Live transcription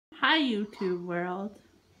Hi YouTube world.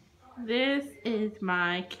 This is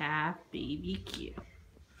my calf baby Q.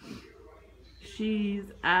 She's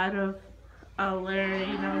out of a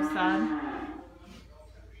Lerino son.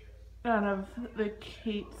 Out of the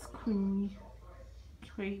Kate's Queen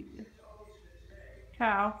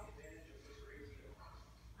cow.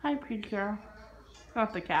 Hi pretty girl.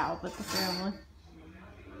 Not the cow, but the family.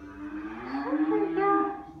 Hi pretty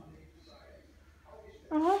girl.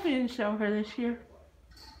 I'm hoping to show her this year.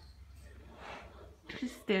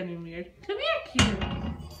 She's standing weird. Come here, Q.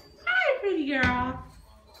 Hi pretty girl.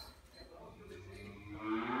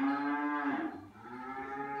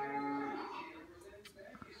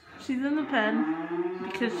 She's in the pen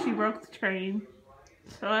because she broke the train.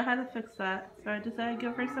 So I had to fix that. So I decided to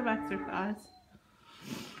give her some exercise.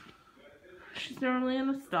 She's normally in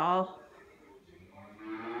the stall.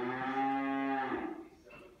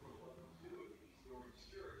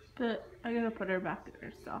 But I gotta put her back in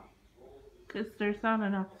her stall. Because there's not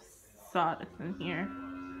enough sawdust in here.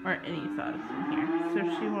 Or any sawdust in here.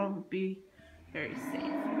 So she won't be very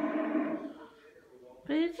safe.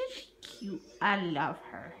 But isn't she cute? I love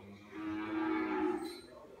her.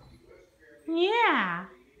 Yeah.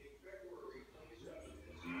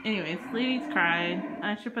 Anyways, Lady's crying.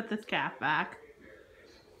 I should put this calf back.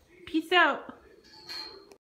 Peace out.